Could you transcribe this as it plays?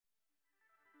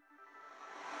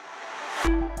Hey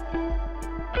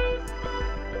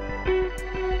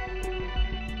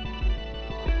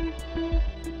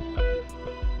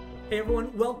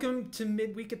everyone, welcome to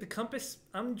Midweek at the Compass.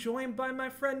 I'm joined by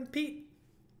my friend Pete.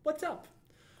 What's up?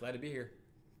 Glad to be here.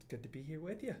 It's good to be here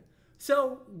with you.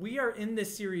 So we are in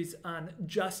this series on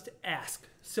Just Ask.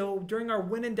 So during our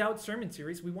When in Doubt sermon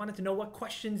series, we wanted to know what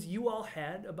questions you all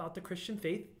had about the Christian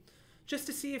faith, just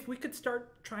to see if we could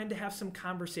start trying to have some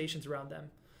conversations around them.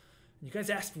 You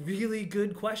guys asked really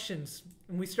good questions,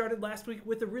 and we started last week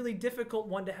with a really difficult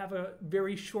one to have a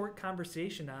very short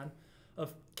conversation on,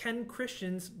 of can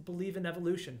Christians believe in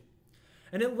evolution?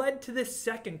 And it led to this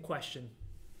second question.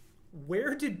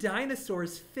 Where do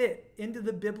dinosaurs fit into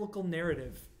the biblical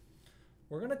narrative?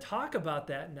 We're going to talk about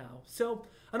that now. So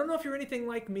I don't know if you're anything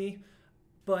like me,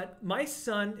 but my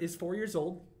son is 4 years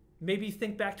old. Maybe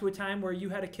think back to a time where you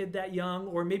had a kid that young,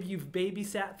 or maybe you've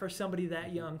babysat for somebody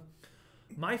that young.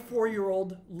 My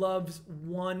 4-year-old loves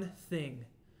one thing.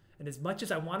 And as much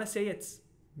as I want to say it's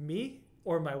me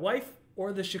or my wife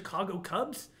or the Chicago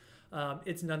Cubs,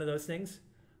 it's none of those things.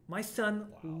 My son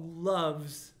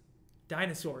loves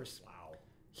dinosaurs. Wow.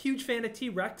 Huge fan of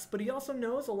T-Rex, but he also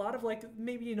knows a lot of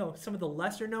maybe some of the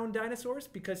lesser known dinosaurs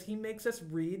because he makes us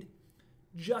read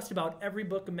just about every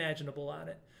book imaginable on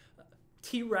it.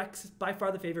 T-Rex, by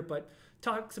far the favorite, but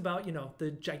talks about,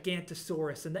 the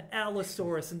Gigantosaurus and the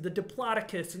Allosaurus and the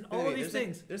Diplodocus and all of these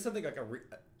things. There's something like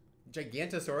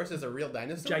Gigantosaurus is a real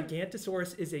dinosaur?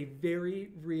 Gigantosaurus is a very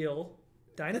real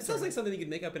dinosaur. That sounds like something you could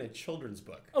make up in a children's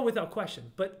book. Oh, without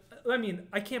question. But,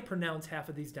 I can't pronounce half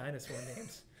of these dinosaur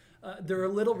names. They're a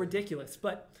little ridiculous.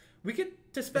 But we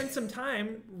get to spend some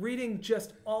time reading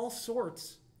just all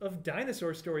sorts of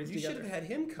dinosaur stories together. You should have had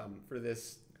him come for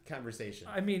this conversation.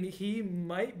 He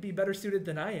might be better suited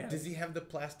than I am. Does he have the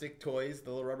plastic toys,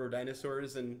 the little rubber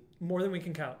dinosaurs, and more than we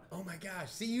can count? Oh my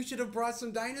gosh! See, you should have brought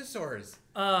some dinosaurs.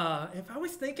 If I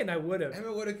was thinking, I would have.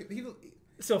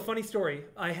 So, funny story.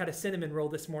 I had a cinnamon roll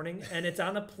this morning, and it's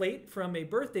on a plate from a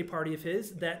birthday party of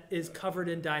his that is covered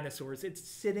in dinosaurs. It's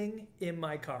sitting in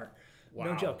my car. Wow.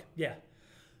 No joke. Yeah.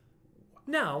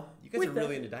 Now, you guys are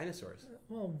really into dinosaurs.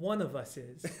 Well, one of us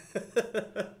is,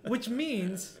 which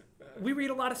means we read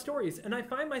a lot of stories, and I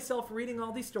find myself reading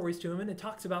all these stories to him, and it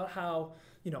talks about how,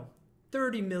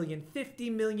 30 million, 50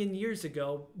 million years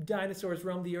ago, dinosaurs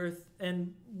roamed the earth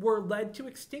and were led to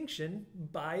extinction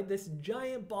by this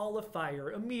giant ball of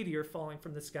fire, a meteor falling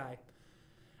from the sky.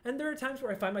 And there are times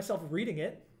where I find myself reading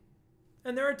it,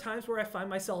 and there are times where I find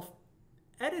myself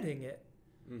editing it.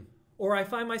 Or I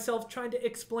find myself trying to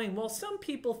explain, well, some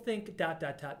people think ...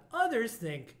 others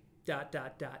think ...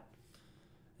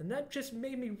 And that just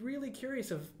made me really curious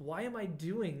of why am I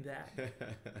doing that?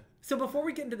 So before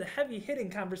we get into the heavy-hitting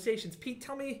conversations, Pete,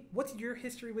 tell me, what's your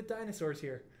history with dinosaurs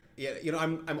here? Yeah,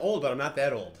 I'm old, but I'm not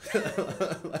that old.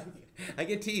 I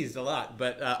get teased a lot,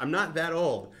 but I'm not that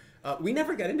old. We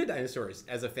never got into dinosaurs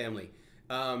as a family.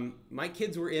 My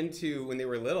kids were into, when they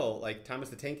were little, like Thomas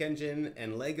the Tank Engine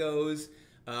and Legos.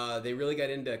 They really got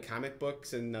into comic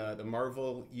books and the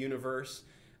Marvel universe.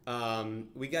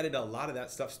 We got into a lot of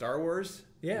that stuff, Star Wars,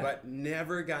 but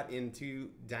never got into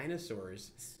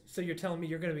dinosaurs. So you're telling me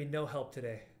you're going to be no help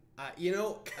today? I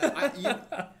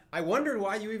wondered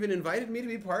why you even invited me to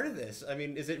be part of this.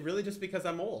 Is it really just because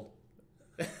I'm old?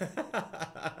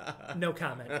 No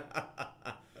comment.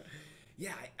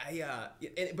 Yeah,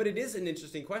 but it is an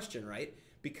interesting question, right?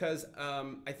 Because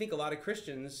I think a lot of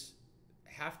Christians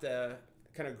have to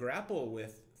kind of grapple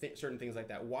with certain things like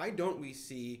that. Why don't we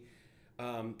see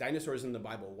dinosaurs in the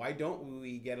Bible? Why don't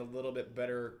we get a little bit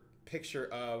better picture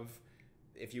of,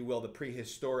 if you will, the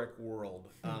prehistoric world?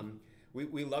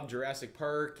 We love Jurassic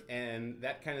Park and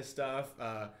that kind of stuff.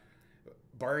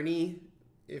 Barney,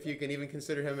 if you can even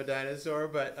consider him a dinosaur.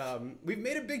 But we've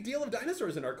made a big deal of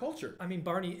dinosaurs in our culture.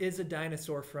 Barney is a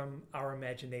dinosaur from our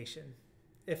imagination,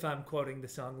 if I'm quoting the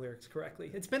song lyrics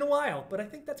correctly. It's been a while, but I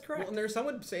think that's correct. Well, and there's some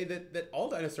would say that all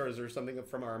dinosaurs are something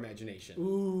from our imagination.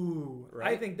 Ooh, right?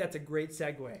 I think that's a great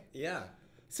segue. Yeah.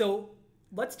 So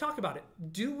let's talk about it.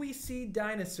 Do we see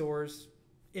dinosaurs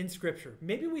in Scripture?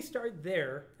 Maybe we start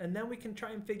there, and then we can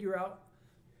try and figure out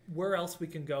where else we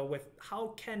can go with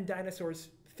how can dinosaurs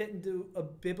fit into a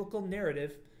biblical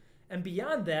narrative, and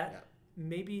beyond that,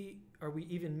 maybe are we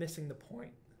even missing the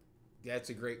point? Yeah,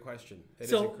 it's a great question. It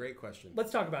is a great question.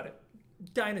 Let's talk about it.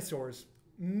 Dinosaurs,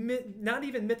 not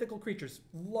even mythical creatures,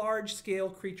 large-scale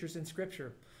creatures in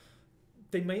Scripture.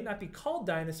 They might not be called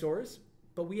dinosaurs,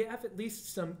 but we have at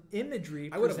least some imagery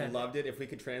presented. I would have loved it if we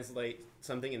could translate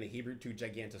something in the Hebrew to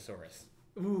Gigantosaurus.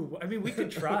 Ooh, we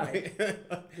could try.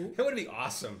 That would be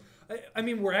awesome. I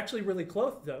mean, we're actually really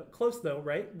close though,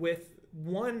 right? With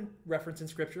one reference in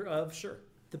Scripture of Sure.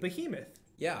 the behemoth.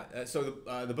 Yeah. So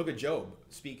the book of Job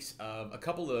speaks of a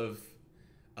couple of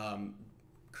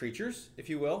creatures, if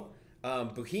you will,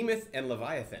 Behemoth and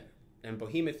Leviathan. And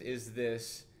Behemoth is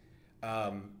this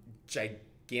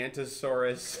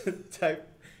Gigantosaurus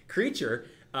type creature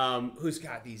who's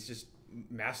got these just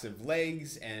massive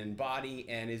legs and body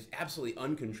and is absolutely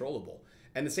uncontrollable.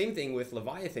 And the same thing with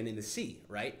Leviathan in the sea,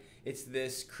 right? It's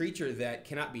this creature that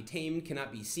cannot be tamed,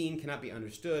 cannot be seen, cannot be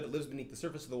understood, lives beneath the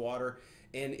surface of the water,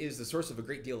 and is the source of a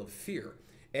great deal of fear.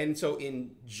 And so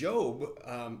in Job,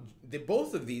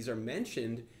 both of these are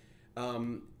mentioned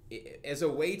as a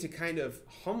way to kind of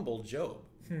humble Job.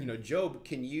 You know, Job,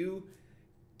 can you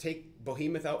take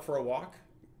Behemoth out for a walk?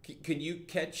 Can you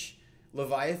catch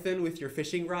Leviathan with your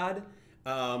fishing rod?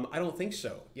 I don't think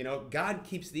so. You know, God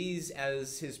keeps these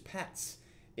as his pets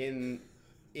in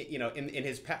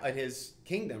his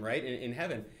kingdom, right? In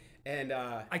heaven. And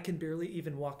I can barely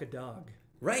even walk a dog.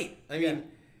 Right. I mean,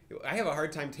 I have a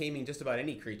hard time taming just about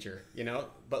any creature, you know,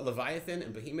 but Leviathan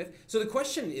and Behemoth. So the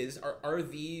question is, are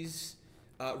these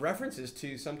references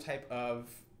to some type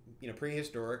of, you know,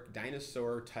 prehistoric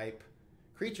dinosaur type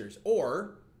creatures,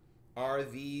 or are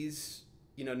these,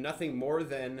 you know, nothing more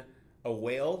than a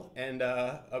whale and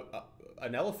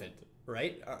an elephant,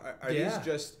 right? Are these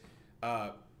just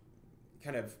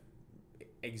kind of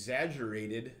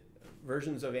exaggerated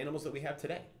versions of animals that we have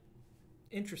today?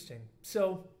 Interesting.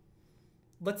 So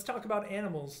let's talk about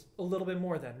animals a little bit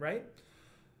more then, right?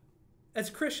 As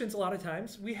Christians, a lot of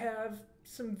times we have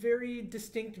some very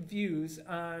distinct views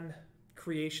on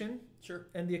creation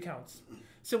and the accounts.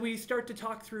 So we start to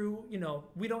talk through, you know,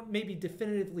 we don't maybe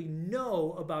definitively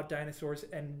know about dinosaurs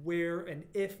and where and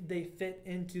if they fit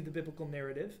into the biblical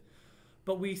narrative,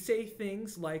 but we say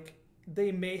things like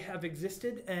they may have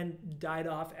existed and died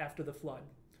off after the flood.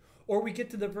 Or we get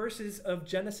to the verses of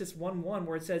Genesis 1:1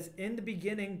 where it says, in the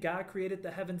beginning, God created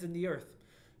the heavens and the earth.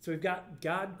 So we've got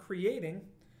God creating,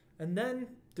 and then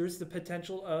there's the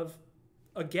potential of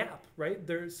a gap, right?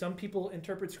 There's some people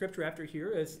interpret Scripture after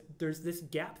here as there's this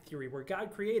gap theory where God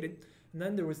created, and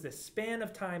then there was this span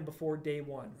of time before day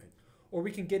one. Right. Or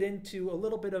we can get into a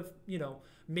little bit of, you know,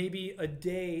 maybe a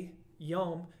day,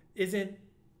 yom, isn't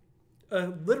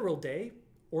a literal day,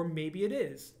 or maybe it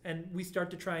is. And we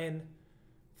start to try and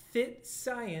fit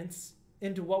science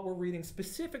into what we're reading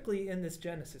specifically in this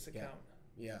Genesis account.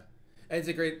 Yeah. It's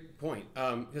a great point.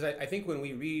 Because I think when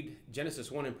we read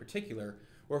Genesis 1 in particular,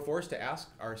 we're forced to ask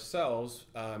ourselves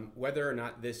whether or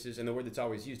not this is, and the word that's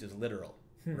always used is literal,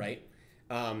 right?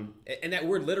 And that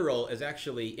word literal is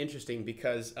actually interesting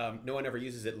because no one ever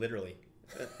uses it literally.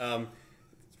 It's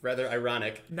rather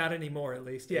ironic. Not anymore, at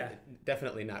least, yeah.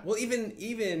 Definitely not. Well,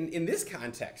 even in this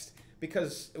context,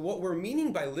 because what we're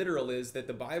meaning by literal is that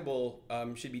the Bible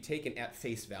should be taken at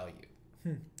face value,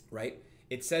 right?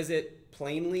 It says it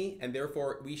plainly, and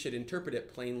therefore we should interpret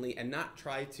it plainly and not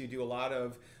try to do a lot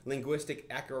of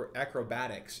linguistic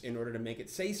acrobatics in order to make it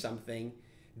say something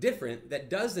different that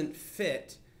doesn't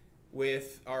fit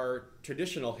with our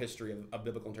traditional history of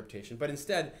biblical interpretation, but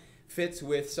instead fits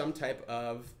with some type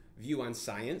of view on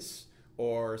science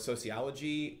or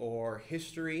sociology or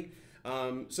history.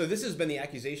 So this has been the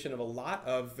accusation of a lot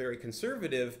of very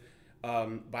conservative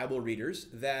Bible readers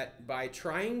that by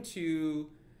trying to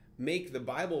make the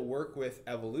Bible work with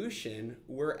evolution,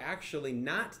 we're actually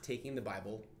not taking the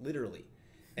Bible literally.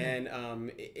 And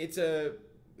it's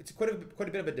quite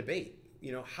a bit of a debate.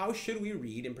 You know, how should we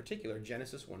read, in particular,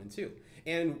 Genesis 1 and 2?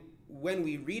 And when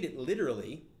we read it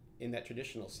literally, in that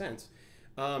traditional sense,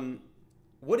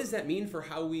 what does that mean for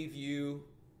how we view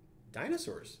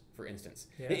dinosaurs, for instance?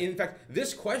 Yeah. In fact,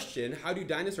 this question, how do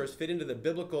dinosaurs fit into the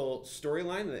biblical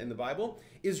storyline in the Bible,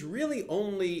 is really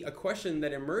only a question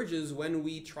that emerges when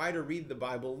we try to read the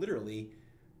Bible literally,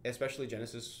 especially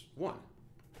Genesis 1.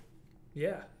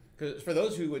 Yeah. Because for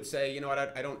those who would say, you know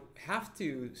what, I don't have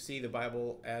to see the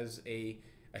Bible as a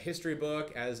history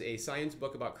book, as a science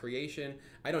book about creation.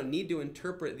 I don't need to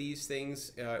interpret these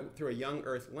things through a young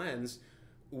earth lens.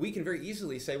 We can very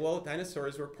easily say, well,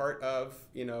 dinosaurs were part of,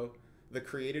 you know, the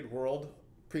created world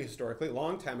prehistorically,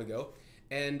 long time ago.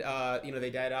 And, you know,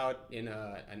 they died out in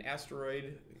an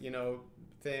asteroid, you know,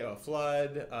 thing, a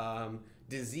flood,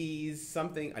 disease,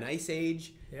 something, an ice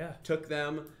age took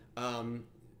them.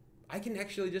 I can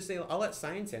actually just say, I'll let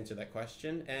science answer that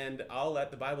question, and I'll let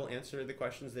the Bible answer the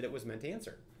questions that it was meant to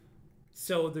answer.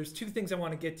 So there's two things I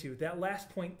want to get to. That last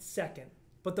point second.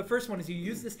 But the first one is you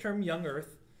use this term young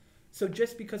earth. So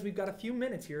just because we've got a few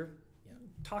minutes here,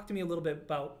 talk to me a little bit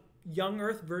about young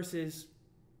earth versus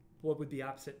what would be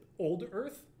opposite, old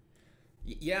earth?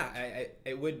 Yeah,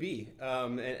 it would be,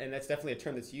 and that's definitely a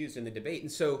term that's used in the debate.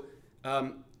 And so,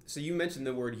 so you mentioned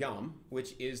the word yom,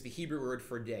 which is the Hebrew word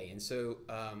for day. And so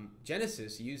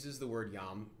Genesis uses the word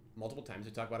yom multiple times.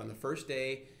 We talk about on the first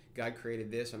day God created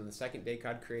this, and on the second day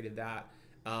God created that,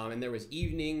 and there was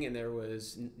evening, and there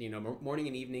was morning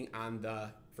and evening on the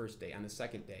first day, on the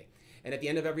second day. And at the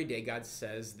end of every day, God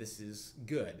says, this is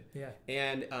good. Yeah.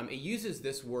 And it uses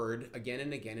this word again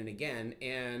and again and again.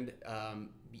 And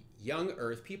young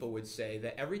earth people would say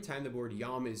that every time the word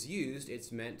yom is used,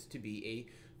 it's meant to be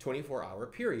a 24-hour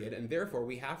period. And therefore,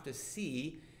 we have to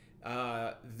see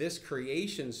this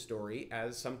creation story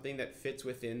as something that fits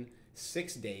within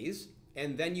 6 days.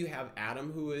 And then you have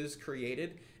Adam, who is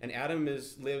created, and Adam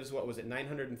lives, what was it,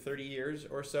 930 years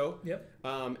or so? Yep.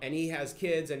 And he has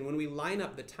kids, and when we line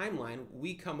up the timeline,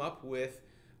 we come up with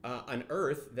an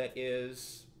Earth that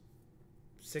is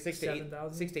 6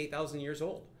 to 8,000 years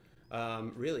old,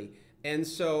 really. And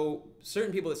so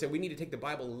certain people that say we need to take the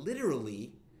Bible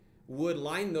literally would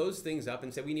line those things up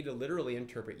and say we need to literally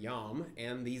interpret Yom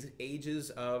and these ages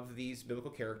of these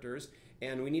biblical characters,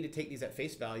 and we need to take these at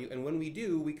face value. And when we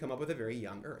do, we come up with a very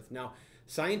young Earth. Now,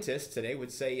 scientists today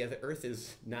would say the Earth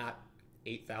is not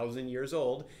 8,000 years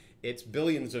old. It's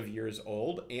billions of years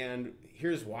old. And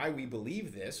here's why we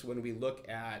believe this. When we look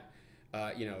at,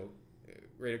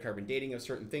 radiocarbon dating of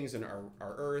certain things in our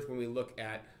Earth, when we look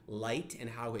at light and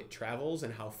how it travels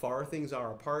and how far things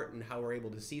are apart and how we're able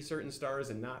to see certain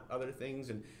stars and not other things,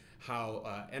 and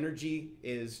how energy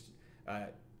is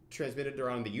transmitted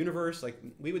around the universe, like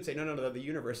we would say, no, the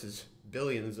universe is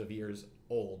billions of years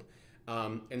old.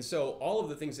 And so all of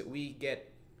the things that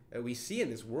we see in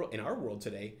this world, in our world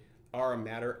today, are a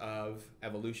matter of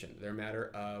evolution. They're a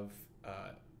matter of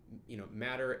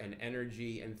matter and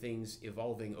energy and things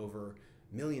evolving over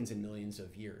millions and millions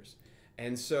of years.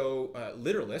 And so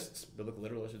biblical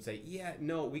literalists would say, yeah,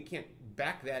 no, we can't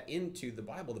back that into the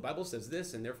Bible. The Bible says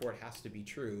this, and therefore it has to be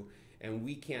true. And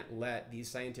we can't let these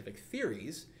scientific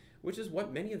theories, which is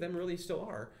what many of them really still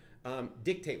are,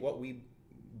 dictate what we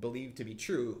believe to be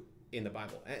true in the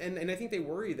Bible. And I think they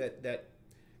worry that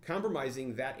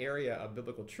compromising that area of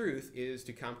biblical truth is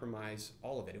to compromise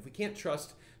all of it. If we can't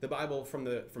trust the Bible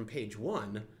from page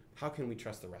 1, how can we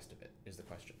trust the rest of it, is the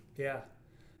question.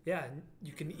 Yeah,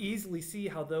 you can easily see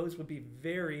how those would be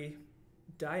very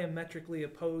diametrically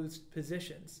opposed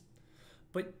positions.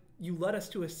 But you led us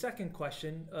to a second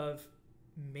question of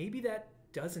maybe that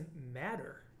doesn't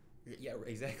matter. Yeah,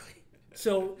 exactly.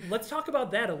 So let's talk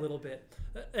about that a little bit.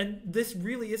 And this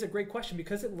really is a great question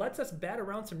because it lets us bat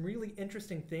around some really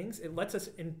interesting things. It lets us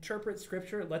interpret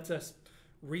scripture. It lets us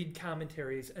read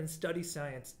commentaries and study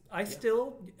science. I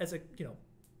still, as a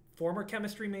former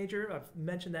chemistry major, I've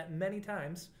mentioned that many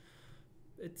times,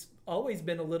 it's always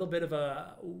been a little bit of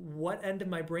a what end of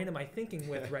my brain am I thinking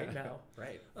with right now?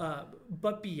 Right.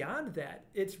 But beyond that,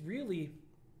 it's really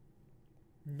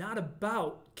not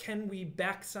about can we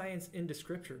back science into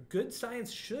scripture. Good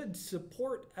science should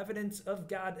support evidence of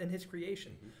God and his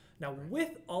creation. Mm-hmm. Now,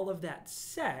 with all of that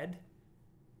said,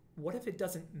 what if it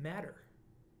doesn't matter?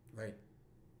 Right.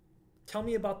 Tell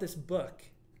me about this book.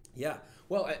 Yeah.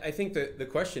 Well, I think the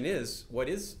question is, what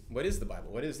is the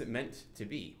Bible? What is it meant to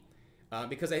be?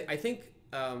 Because I think,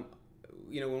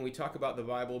 when we talk about the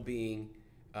Bible being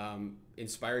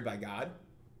inspired by God,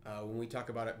 when we talk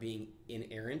about it being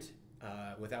inerrant,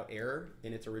 without error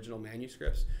in its original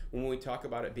manuscripts, when we talk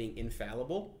about it being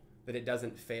infallible, that it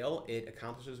doesn't fail, it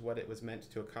accomplishes what it was meant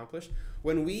to accomplish.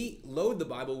 When we load the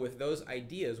Bible with those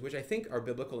ideas, which I think are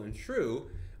biblical and true,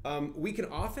 we can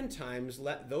oftentimes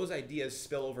let those ideas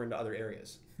spill over into other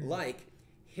areas, like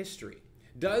history.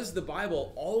 Does the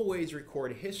Bible always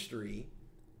record history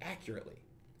accurately?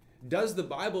 Does the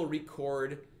Bible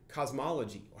record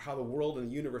cosmology, or how the world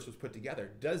and the universe was put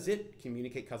together? Does it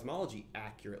communicate cosmology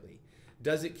accurately?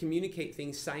 Does it communicate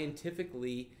things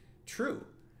scientifically true?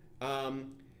 Can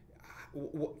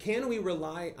we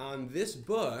rely on this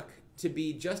book to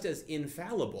be just as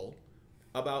infallible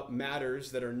about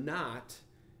matters that are not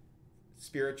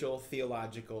spiritual,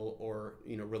 theological, or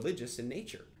religious in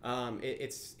nature?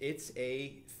 It's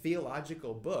a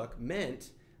theological book meant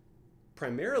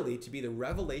primarily to be the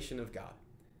revelation of God.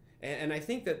 And I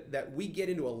think that we get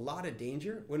into a lot of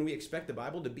danger when we expect the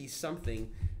Bible to be something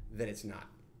that it's not.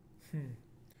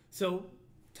 So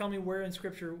tell me where in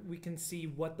Scripture we can see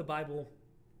what the Bible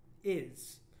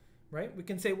is, right? We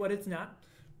can say what it's not.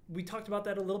 We talked about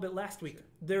that a little bit last week.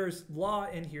 There's law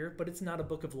in here, but it's not a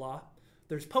book of law.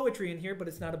 There's poetry in here, but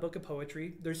it's not a book of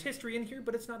poetry. There's history in here,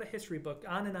 but it's not a history book,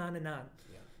 on and on and on.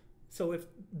 Yeah. So if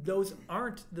those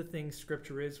aren't the things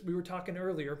Scripture is, we were talking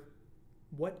earlier,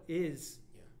 what is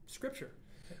Scripture?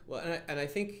 Well, and I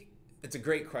think it's a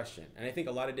great question. And I think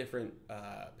a lot of different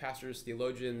pastors,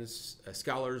 theologians,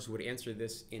 scholars would answer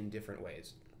this in different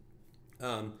ways.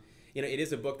 It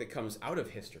is a book that comes out of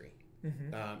history.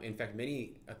 Mm-hmm. In fact,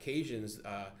 many occasions,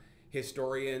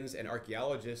 historians and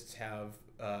archaeologists have,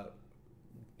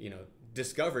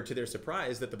 discovered to their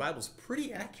surprise that the Bible's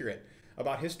pretty accurate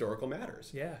about historical matters.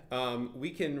 Yeah.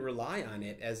 We can rely on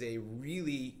it as a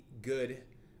really good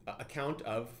account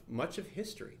of much of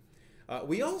history.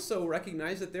 We also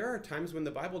recognize that there are times when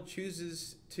the Bible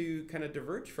chooses to kind of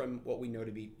diverge from what we know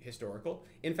to be historical.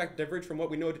 In fact, diverge from what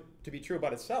we know to be true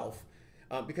about itself,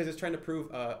 because it's trying to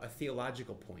prove a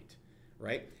theological point,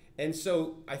 right? And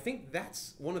so I think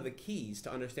that's one of the keys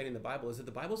to understanding the Bible, is that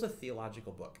the Bible's a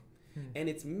theological book. And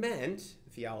it's meant,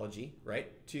 theology,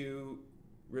 right, to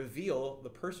reveal the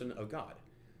person of God.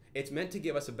 It's meant to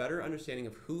give us a better understanding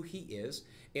of who he is,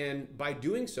 and by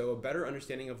doing so, a better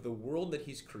understanding of the world that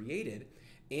he's created.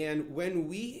 And when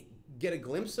we get a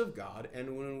glimpse of God,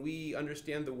 and when we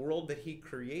understand the world that he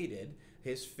created,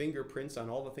 his fingerprints on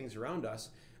all the things around us,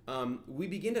 we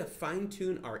begin to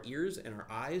fine-tune our ears and our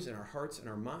eyes and our hearts and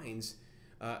our minds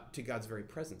to God's very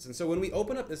presence. And so when we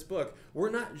open up this book, we're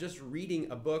not just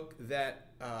reading a book that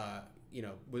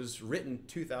was written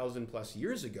 2,000 plus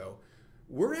years ago.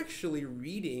 We're actually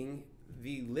reading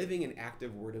the living and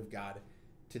active Word of God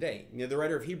today. The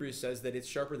writer of Hebrews says that it's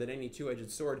sharper than any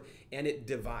two-edged sword, and it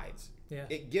divides. Yeah.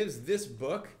 It gives this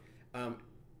book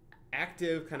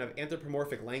active kind of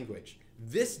anthropomorphic language.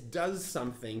 This does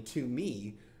something to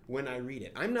me when I read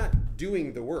it. I'm not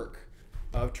doing the work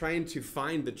of trying to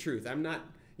find the truth. I'm not,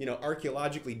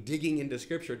 archaeologically digging into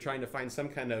Scripture trying to find some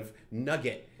kind of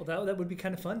nugget. Well, that would be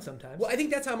kind of fun sometimes. Well, I think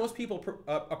that's how most people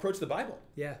approach the Bible.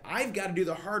 Yeah. I've got to do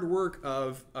the hard work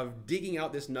of digging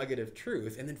out this nugget of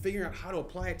truth and then figuring out how to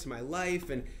apply it to my life.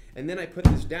 And then I put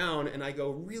this down and I go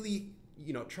really,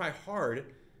 try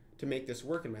hard to make this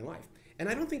work in my life. And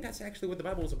I don't think that's actually what the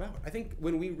Bible is about. I think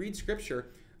when we read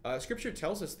Scripture, Scripture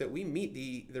tells us that we meet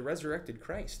the resurrected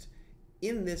Christ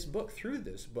in this book, through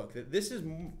this book. That this is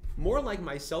more like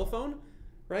my cell phone,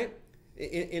 right?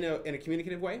 In a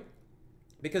communicative way,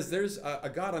 because there's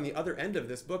a God on the other end of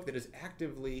this book that is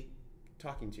actively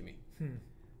talking to me.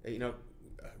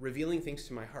 Revealing things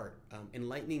to my heart,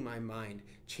 enlightening my mind,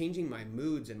 changing my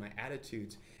moods and my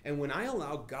attitudes. And when I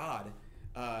allow God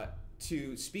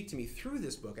to speak to me through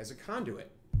this book as a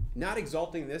conduit, not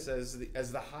exalting this as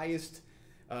the highest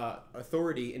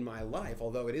authority in my life,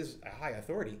 although it is a high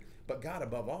authority, but God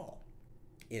above all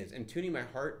is. And tuning my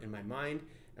heart and my mind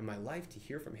and my life to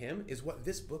hear from him is what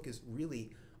this book is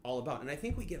really all about. And I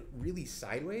think we get really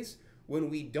sideways when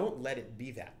we don't let it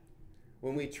be that.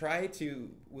 When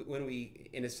we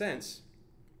in a sense,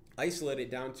 isolate it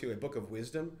down to a book of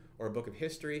wisdom or a book of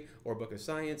history or a book of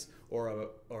science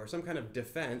or some kind of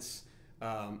defense,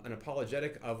 an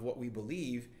apologetic of what we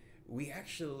believe, we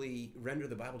actually render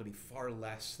the Bible to be far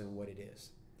less than what it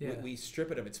is. Yeah. We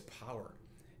strip it of its power.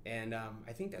 And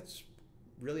I think that's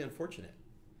really unfortunate.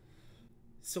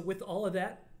 So with all of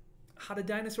that, how do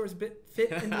dinosaurs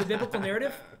fit into the biblical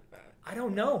narrative? I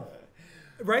don't know.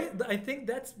 Right? I think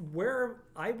that's where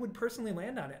I would personally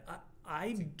land on it.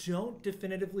 I don't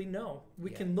definitively know. We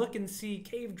can look and see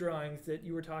cave drawings that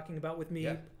you were talking about with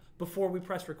me before we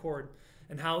press record,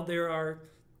 and how there are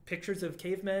pictures of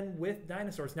cavemen with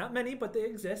dinosaurs. Not many, but they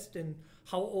exist. And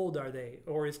how old are they?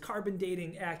 Or is carbon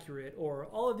dating accurate? Or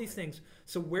all of these things.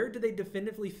 So where do they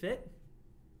definitively fit?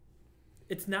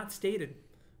 It's not stated.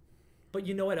 But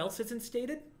you know what else isn't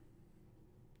stated?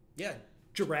 Yeah.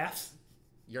 Giraffes.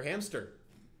 Your hamster.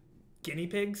 Guinea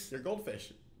pigs. Your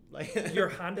goldfish. Your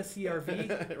Honda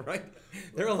CR-V. Right.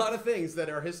 There are a lot of things that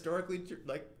are historically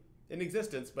in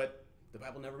existence, but the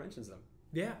Bible never mentions them.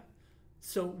 Yeah.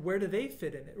 So where do they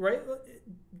fit in it, right?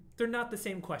 They're not the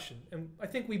same question. And I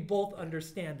think we both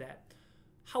understand that.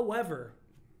 However,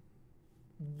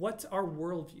 what's our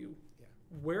worldview? Yeah.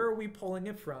 Where are we pulling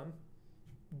it from?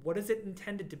 What is it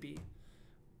intended to be?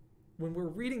 When we're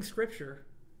reading Scripture,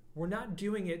 we're not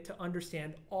doing it to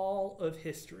understand all of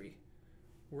history.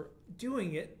 We're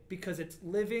doing it because it's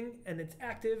living and it's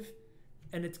active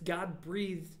and it's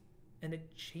God-breathed and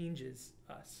it changes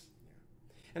us.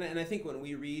 Yeah. And I think when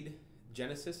we read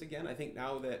Genesis again, I think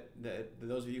now that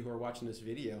those of you who are watching this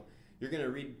video, you're going to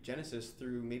read Genesis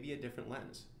through maybe a different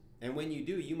lens. And when you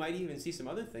do, you might even see some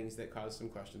other things that cause some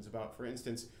questions about, for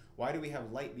instance, why do we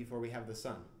have light before we have the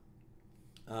sun?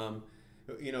 Or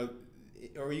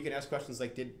you can ask questions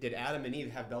like, did Adam and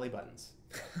Eve have belly buttons?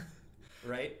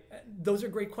 Right? Those are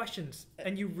great questions.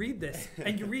 And you read this,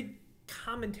 and you read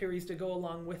commentaries to go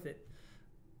along with it.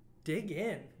 Dig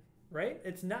in, right?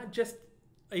 It's not just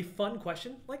a fun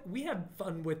question. Like, we had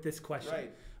fun with this question.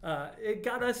 Right. It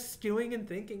got us stewing and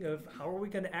thinking of how are we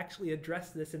going to actually address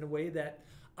this in a way that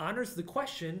honors the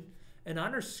question and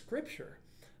honors Scripture.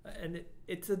 And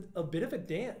it's a bit of a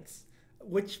dance,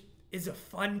 which is a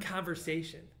fun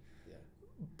conversation. Yeah.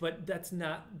 But that's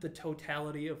not the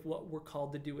totality of what we're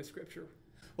called to do with Scripture.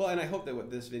 Well, and I hope that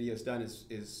what this video has done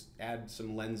is add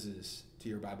some lenses to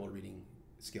your Bible reading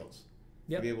skills.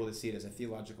 Yep. To be able to see it as a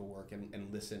theological work and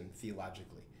listen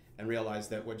theologically and realize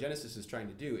that what Genesis is trying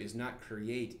to do is not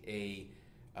create a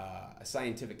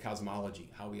scientific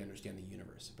cosmology, how we understand the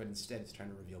universe, but instead it's trying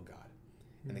to reveal God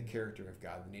and the character of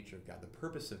God, the nature of God, the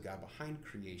purpose of God behind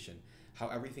creation, how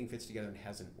everything fits together and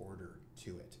has an order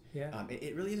to it. Yeah.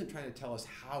 It really isn't trying to tell us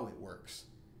how it works,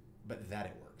 but that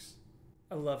it works.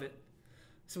 I love it.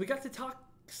 So we got to talk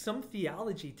some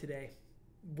theology today,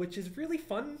 which is really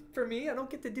fun for me. I don't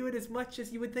get to do it as much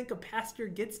as you would think a pastor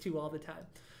gets to all the time.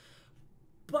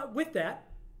 But with that,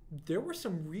 there were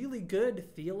some really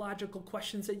good theological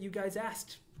questions that you guys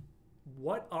asked.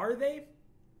 What are they?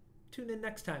 Tune in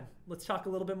next time. Let's talk a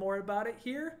little bit more about it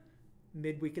here,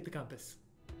 Midweek at the Compass.